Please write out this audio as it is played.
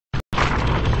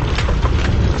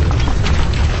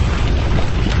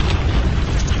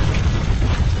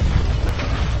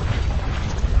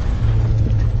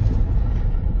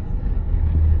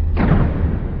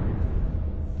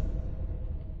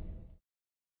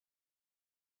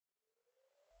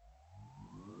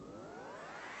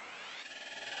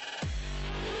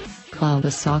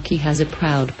Kawasaki has a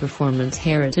proud performance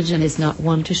heritage and is not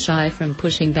one to shy from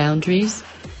pushing boundaries.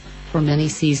 For many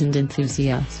seasoned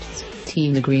enthusiasts,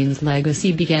 Team the Green's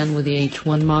legacy began with the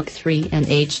H1 Mach 3 and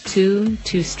H2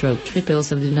 two-stroke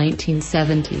triples of the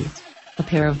 1970s. A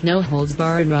pair of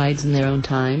no-holds-barred rides in their own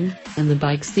time, and the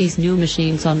bikes these new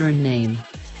machines honor and name.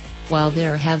 While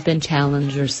there have been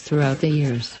challengers throughout the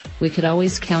years, we could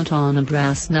always count on a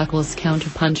brass-knuckles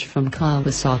counterpunch from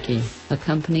Kawasaki, a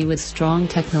company with strong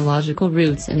technological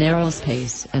roots in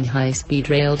aerospace and high-speed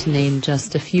rail, to name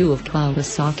just a few of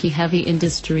Kawasaki Heavy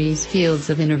Industries' fields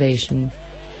of innovation.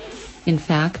 In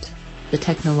fact, the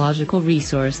technological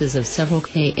resources of several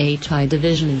KHI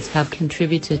divisions have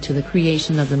contributed to the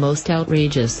creation of the most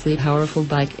outrageously powerful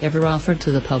bike ever offered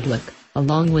to the public,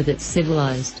 along with its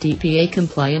civilized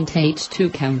EPA-compliant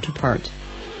H2 counterpart.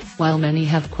 While many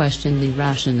have questioned the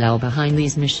rationale behind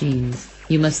these machines,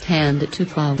 you must hand it to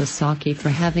Kawasaki for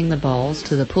having the balls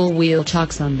to pull wheel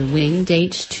chocks on the winged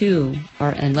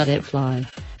H2R and let it fly.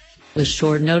 With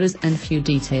short notice and few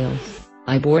details,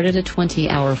 I boarded a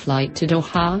 20-hour flight to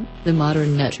Doha, the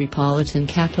modern metropolitan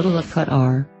capital of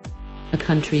Qatar. A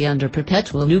country under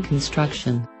perpetual new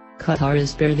construction, Qatar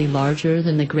is barely larger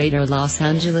than the greater Los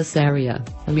Angeles area,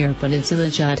 a mere peninsula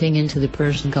jutting into the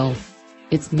Persian Gulf.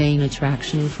 Its main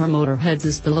attraction for motorheads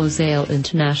is the Losail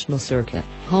International Circuit,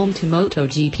 home to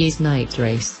MotoGP's night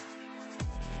race.